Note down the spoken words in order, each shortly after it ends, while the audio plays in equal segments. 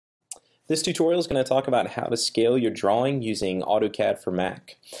This tutorial is going to talk about how to scale your drawing using AutoCAD for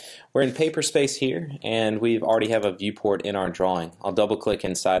Mac. We're in Paperspace here, and we already have a viewport in our drawing. I'll double click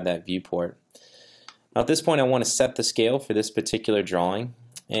inside that viewport. Now at this point I want to set the scale for this particular drawing,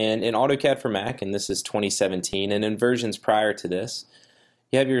 and in AutoCAD for Mac, and this is 2017, and in versions prior to this,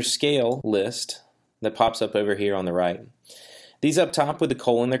 you have your scale list that pops up over here on the right. These up top with the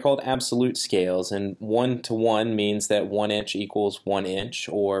colon, they're called absolute scales, and 1 to 1 means that 1 inch equals 1 inch,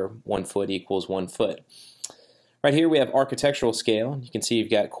 or 1 foot equals 1 foot. Right here we have architectural scale. You can see you've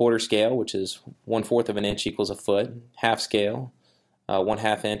got quarter scale, which is 1/4 of an inch equals a foot, half scale,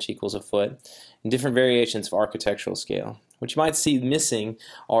 1/2 inch equals a foot, and different variations of architectural scale. What you might see missing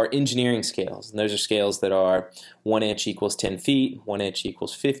are engineering scales, and those are scales that are 1 inch equals 10 feet, 1 inch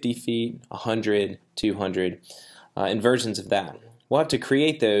equals 50 feet, 100, 200, and versions of that. We'll have to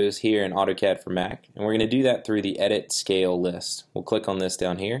create those here in AutoCAD for Mac, and we're going to do that through the Edit Scale list. We'll click on this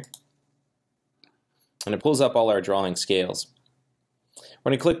down here, and it pulls up all our drawing scales.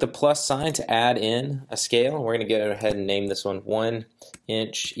 We're going to click the plus sign to add in a scale. We're going to go ahead and name this one 1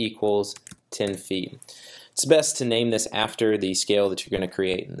 inch equals 10 feet. It's best to name this after the scale that you're going to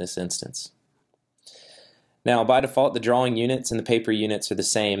create in this instance. Now by default the drawing units and the paper units are the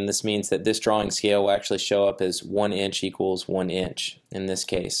same. This means that this drawing scale will actually show up as 1 inch equals 1 inch in this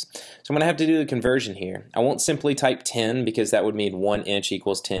case. So I'm going to have to do the conversion here. I won't simply type 10 because that would mean 1 inch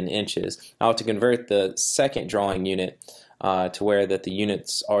equals 10 inches. I'll have to convert the second drawing unit to where that the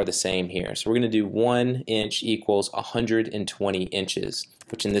units are the same here. So we're going to do 1 inch equals 120 inches,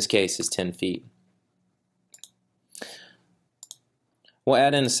 which in this case is 10 feet. We'll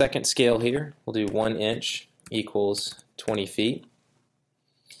add in a second scale here. We'll do 1 inch equals 20 feet.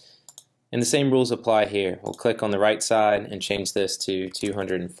 And the same rules apply here. We'll click on the right side and change this to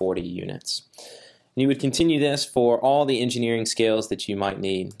 240 units. And you would continue this for all the engineering scales that you might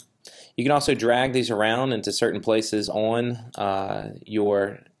need. You can also drag these around into certain places on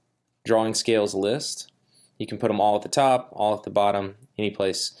your drawing scales list. You can put them all at the top, all at the bottom, any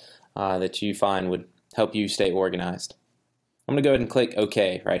place that you find would help you stay organized. I'm going to go ahead and click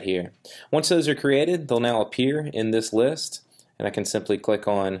OK right here. Once those are created, they'll now appear in this list, and I can simply click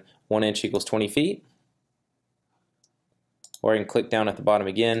on 1 inch equals 20 feet, or I can click down at the bottom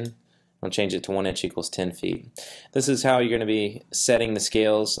again. I'll change it to 1 inch equals 10 feet. This is how you're going to be setting the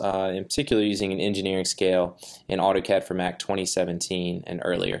scales, in particular using an engineering scale in AutoCAD for Mac 2017 and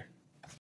earlier.